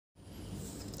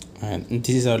And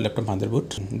this is our laptop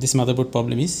motherboard. This motherboard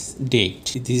problem is dead.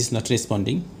 This is not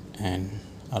responding and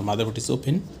our motherboard is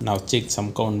open. Now check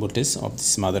some current voltage of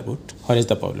this motherboard. What is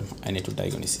the problem? I need to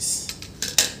diagnose this.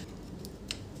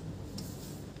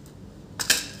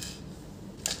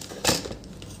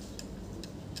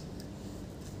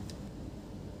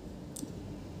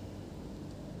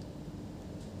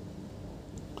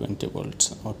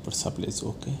 volts output supply is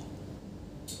okay.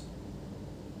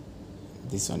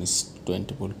 This one is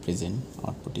 20 volt present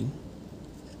outputting.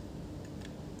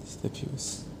 This is the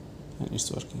fuse and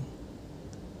it's working.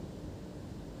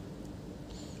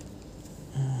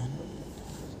 And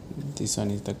this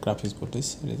one is the graphics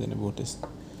voltage. There is any voltage?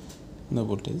 No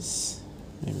voltage.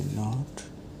 Maybe not.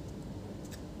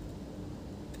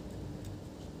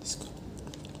 This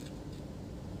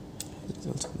there is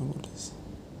also no voltage.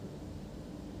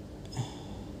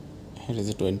 Here is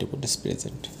a 20 voltage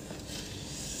present.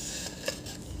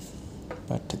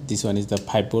 But this one is the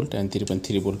 5 volt and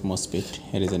 3.3 volt MOSFET.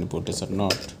 Here is any voltage or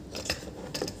not.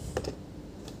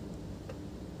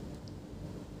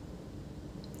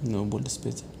 No voltage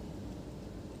present.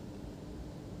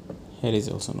 Here is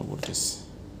also no voltage.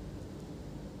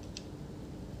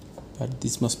 But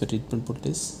this MOSFET input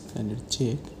voltage, I need to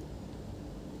check.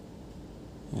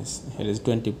 Yes, here is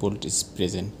 20 volt is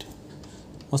present.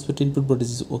 MOSFET input voltage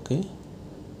is okay,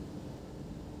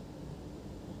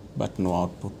 but no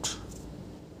output.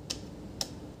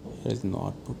 Here is no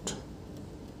output.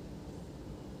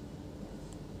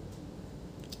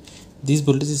 This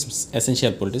voltage is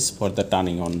essential voltage for the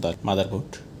turning on the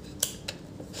motherboard.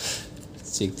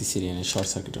 Check this area in short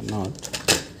circuit or not.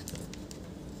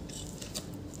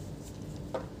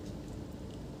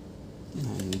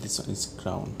 And this one is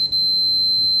ground.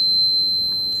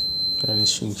 Ground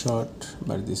is showing short,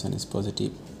 but this one is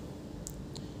positive.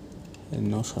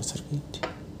 And no short circuit.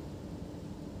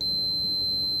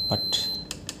 But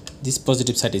this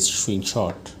positive side is showing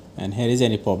short, and here is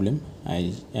any problem.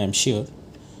 I am sure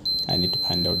I need to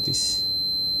find out this.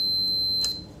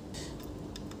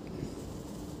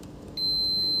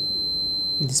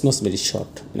 This MOSFET is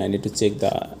short, and I need to check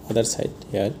the other side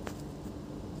here.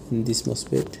 In this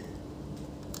MOSFET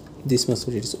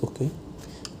is okay,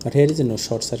 but here is no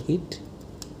short circuit.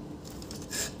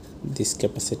 This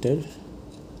capacitor,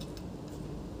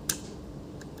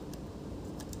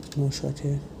 no short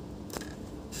here.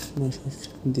 No short.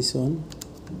 This one,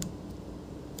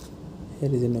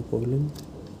 here is no problem,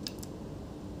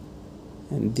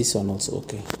 and this one also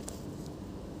okay.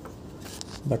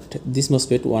 But this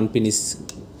MOSFET one pin is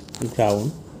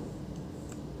ground,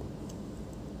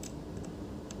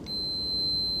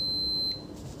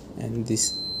 and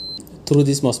this through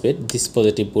this MOSFET this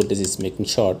positive voltage is making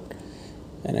short,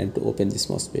 and I need to open this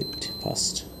MOSFET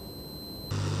first.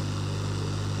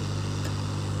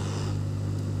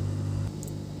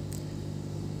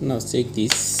 Now check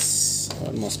this.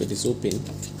 Our MOSFET is open.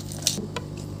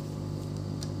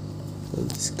 So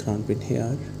this ground pin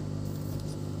here.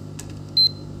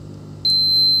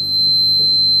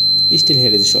 Still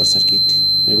here is a short circuit.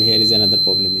 Maybe here is another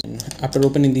problem. After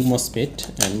opening the MOSFET,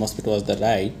 and MOSFET was the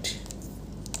right.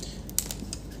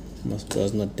 MOSFET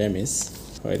was not damaged.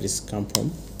 Where it is come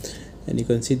from, and you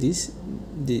can see this.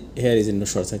 Here is no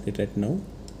short circuit right now,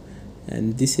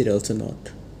 and this here also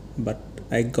not. But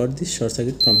I got this short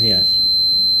circuit from here,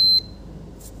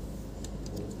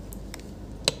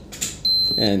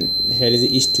 and here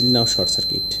is still now short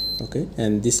circuit. Okay,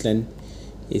 and this line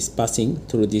is passing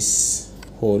through this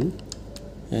hole,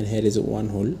 and here is one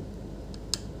hole,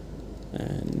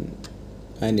 and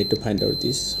I need to find out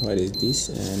this. Where is this?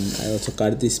 And I also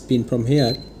cut this pin from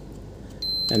here,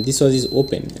 and this was is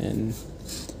open, and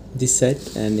this side,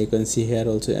 and you can see here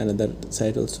also another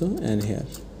side also, and here,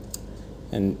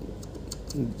 and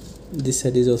this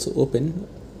side is also open,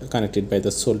 connected by the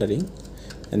soldering,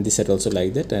 and this side also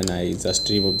like that, and I just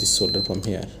remove this solder from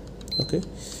here. Okay,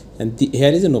 and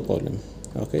here is no problem.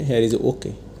 Okay, here is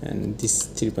okay, and this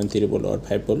 3.3 volt or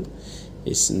 5 volt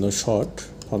is no short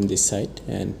from this side,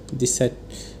 and this side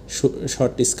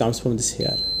short is comes from this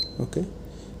here. Okay,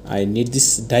 I need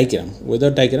this diagram.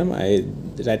 Without diagram,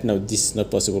 right now this is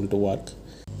not possible to work.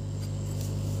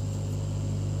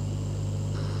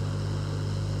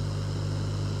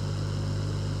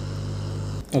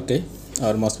 Okay,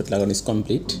 our MOSFET lagoon is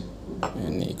complete,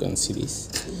 and you can see this.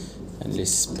 And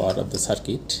let's power up the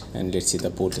circuit, and let's see the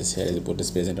voltage. Here is the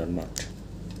voltage present or not.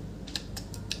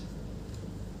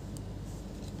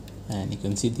 And you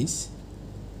can see this.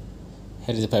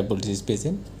 Here is the 5 voltage is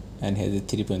present, and here is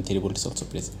the 3.3 volt is also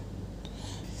present.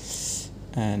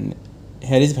 And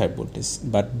here is 5 voltage,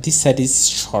 but this side is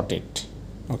shorted.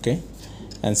 Okay,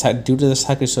 and due to the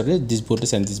circuit shortage, this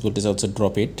voltage and this voltage also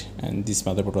drop it, and this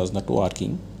motherboard was not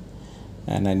working,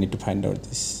 and I need to find out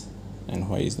this and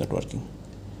why it's not working.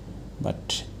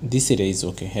 But this area is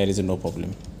okay, here is no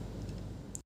problem.